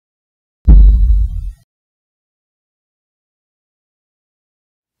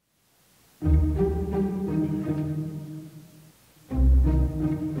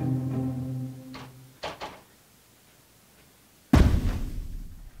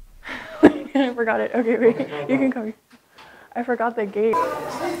I forgot it. Okay, wait. You can come. I forgot the gate.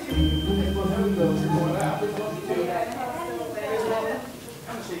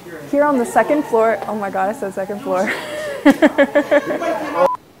 Here on the second floor. Oh my god, I said second floor.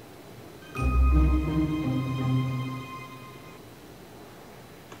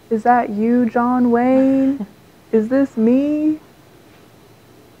 Is that you, John Wayne? Is this me?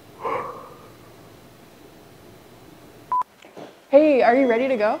 Hey, are you ready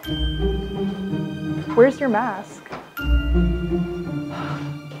to go? Where's your mask?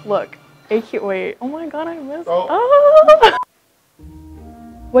 Look, AQ, wait. Oh my god, I missed. Oh.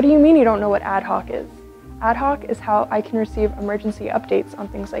 What do you mean you don't know what ad hoc is? Ad hoc is how I can receive emergency updates on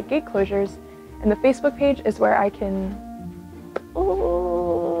things like gate closures, and the Facebook page is where I can...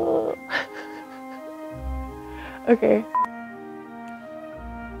 Oh. Okay.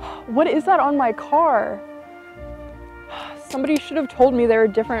 What is that on my car? Somebody should have told me they were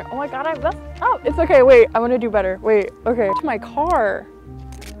different. Oh my god, oh, it's okay, wait, I want to do better. Wait, okay, to my car.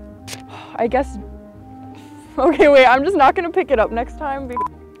 I guess, okay, wait, I'm just not gonna pick it up next time because...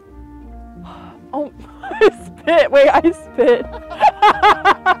 Oh, I spit, wait, I spit.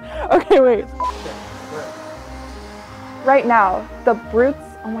 Okay, wait. Right now, the brutes,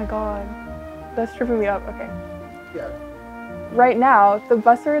 oh my god, that's tripping me up, okay. Yeah. Right now, the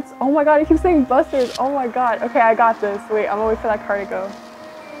buzzards, oh my god, I keep saying buzzards, oh my god. Okay, I got this. Wait, I'm gonna wait for that car to go.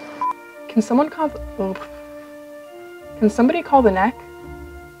 Can someone call, Can somebody call the neck?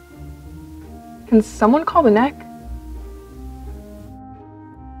 Can someone call the neck?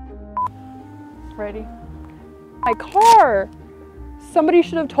 Ready? My car! Somebody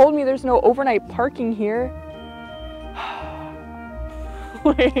should have told me there's no overnight parking here.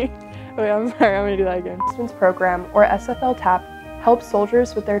 Wait. Wait, I'm sorry, I'm gonna do that again. Assistance Program, or SFL TAP, helps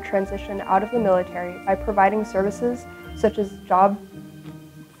soldiers with their transition out of the military by providing services such as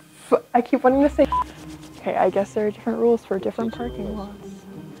I keep wanting to say... Okay, I guess there are different rules for different parking lots.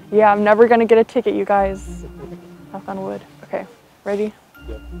 Yeah, I'm never gonna get a ticket, you guys. Knock on wood. Okay, ready?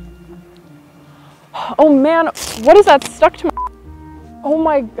 Yeah. Oh man, what is that stuck to my... Oh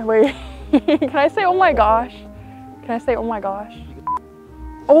my... Wait. Can I say oh my gosh? Can I say oh my gosh?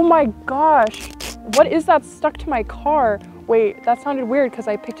 Oh my gosh, what is that stuck to my car? Wait, that sounded weird because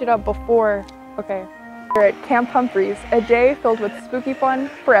I picked it up before. Okay. We're at Camp Humphreys, a day filled with spooky fun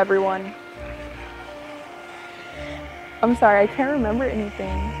for everyone. I'm sorry, I can't remember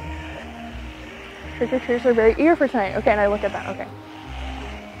anything. Trick-or-treaters are very eager for tonight. Okay, and I look at that, okay.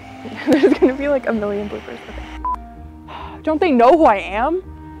 There's gonna be like a million bloopers, okay. Don't they know who I am?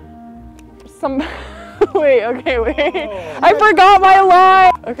 Wait, okay, wait. Oh, I forgot my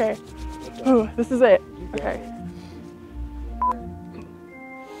line! Okay. Ooh, this is it. Okay.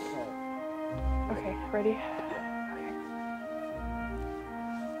 Okay, ready? Okay.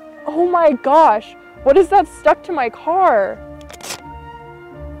 Oh my gosh! What is that stuck to my car?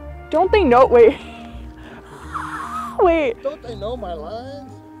 Don't they know? Wait. Wait. Don't they know my lines?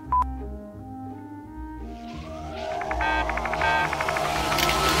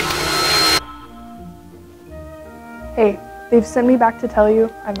 Hey, they've sent me back to tell you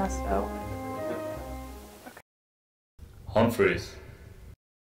I messed up. Humphreys.